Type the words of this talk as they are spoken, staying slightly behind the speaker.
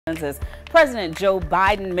As President Joe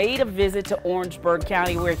Biden made a visit to Orangeburg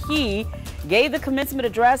County, where he gave the commencement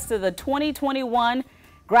address to the 2021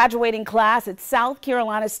 graduating class at South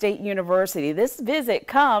Carolina State University. This visit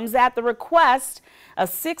comes at the request of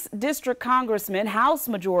 6th District Congressman, House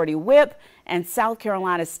Majority Whip, and South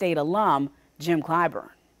Carolina State alum Jim Clyburn.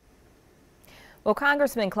 Well,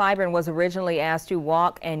 Congressman Clyburn was originally asked to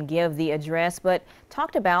walk and give the address, but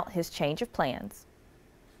talked about his change of plans.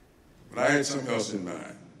 But I had something else in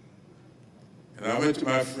mind. And I went to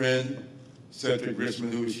my friend, Cedric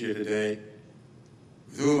Richmond, who is here today,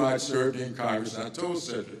 with whom I served in Congress, and I told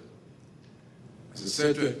Cedric, I said,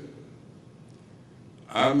 Cedric,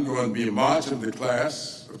 I'm going to be marching the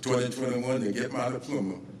class of 2021 to get my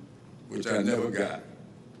diploma, which I never got.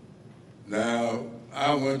 Now,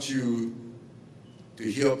 I want you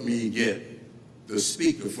to help me get the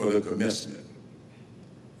speaker for the commencement.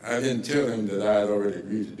 I didn't tell him that I had already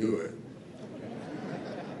agreed to do it.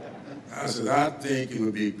 I said, I think it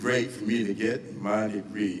would be great for me to get my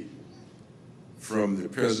degree from the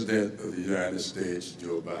President of the United States,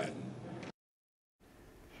 Joe Biden.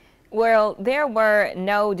 Well, there were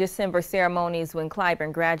no December ceremonies when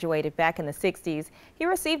Clyburn graduated back in the 60s. He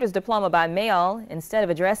received his diploma by mail. Instead of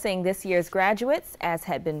addressing this year's graduates as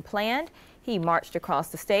had been planned, he marched across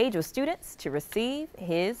the stage with students to receive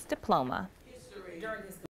his diploma. During his